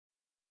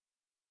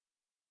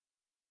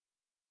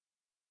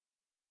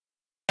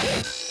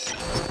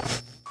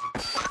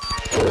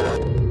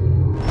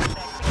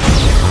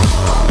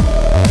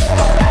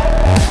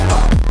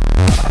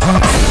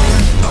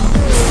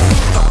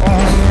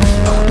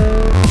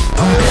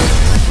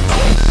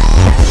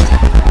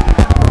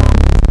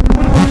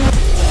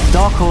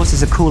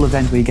is a cool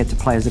event where you get to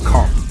play as a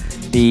cop.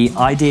 The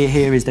idea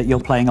here is that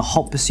you're playing a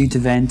hot pursuit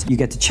event. You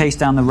get to chase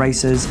down the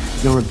racers.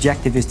 Your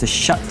objective is to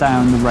shut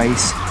down the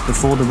race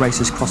before the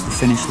racers cross the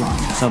finish line.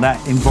 So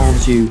that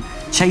involves you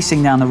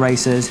chasing down the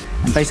racers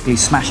and basically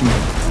smashing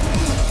them.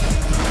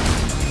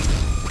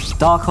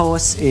 Dark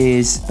Horse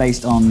is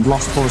based on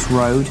Lost Horse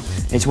Road.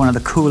 It's one of the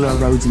cooler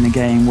roads in the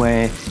game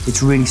where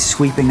it's really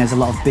sweeping, there's a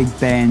lot of big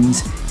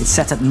bends. It's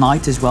set at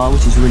night as well,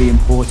 which is really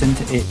important.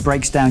 It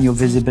breaks down your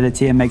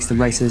visibility and makes the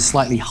racers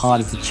slightly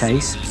harder to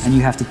chase. And you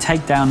have to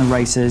take down the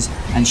racers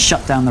and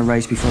shut down the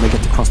race before they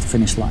get to cross the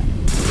finish line.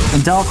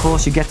 In Dark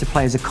Horse, you get to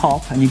play as a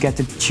cop and you get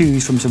to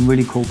choose from some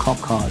really cool cop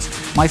cars.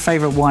 My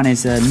favorite one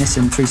is a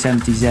Nissan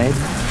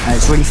 370Z.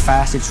 It's really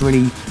fast, it's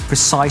really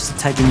precise at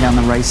taking down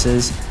the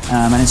racers,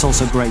 and it's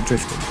also great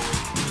drifting.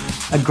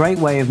 A great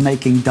way of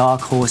making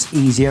Dark Horse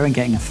easier and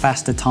getting a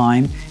faster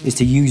time is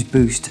to use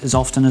boost as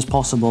often as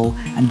possible,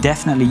 and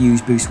definitely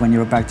use boost when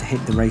you're about to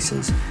hit the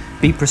racers.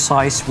 Be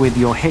precise with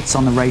your hits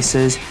on the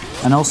racers,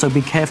 and also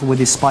be careful with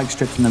your spike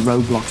strips and the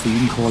roadblocks that you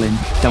can call in.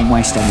 Don't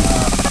waste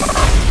anything.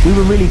 We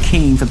were really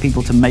keen for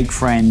people to make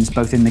friends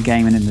both in the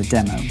game and in the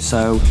demo.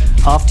 So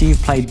after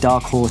you've played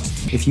Dark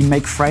Horse, if you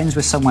make friends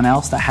with someone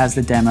else that has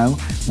the demo,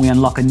 we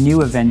unlock a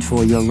new event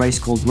for you, a race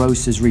called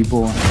Roasters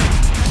Reborn.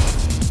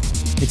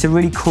 It's a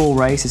really cool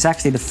race. It's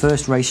actually the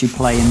first race you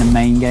play in the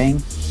main game.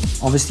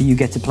 Obviously you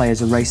get to play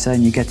as a racer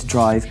and you get to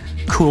drive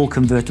cool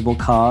convertible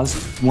cars,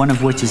 one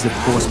of which is the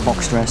Porsche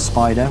Boxster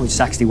Spider, which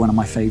is actually one of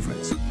my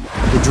favorites.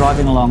 We're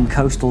driving along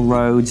coastal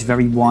roads,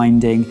 very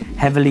winding,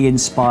 heavily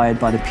inspired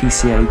by the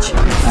PCH.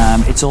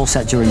 It's all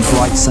set during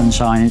bright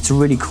sunshine. It's a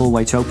really cool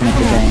way to open up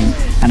the game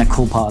and a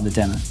cool part of the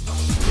demo.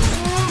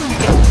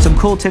 Some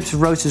cool tips for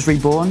Roasters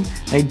Reborn.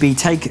 They'd be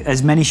take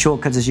as many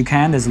shortcuts as you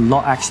can. There's a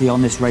lot actually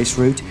on this race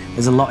route.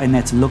 There's a lot in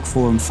there to look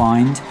for and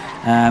find.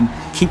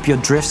 Keep your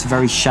drifts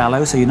very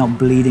shallow so you're not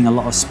bleeding a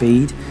lot of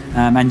speed.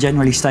 And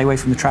generally stay away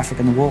from the traffic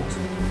and the walls.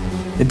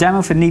 The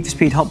demo for Need for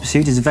Speed Hot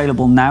Pursuit is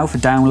available now for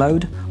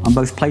download on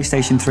both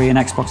PlayStation 3 and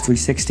Xbox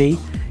 360.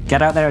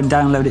 Get out there and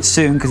download it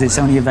soon because it's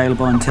only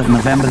available until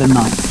November the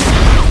 9th.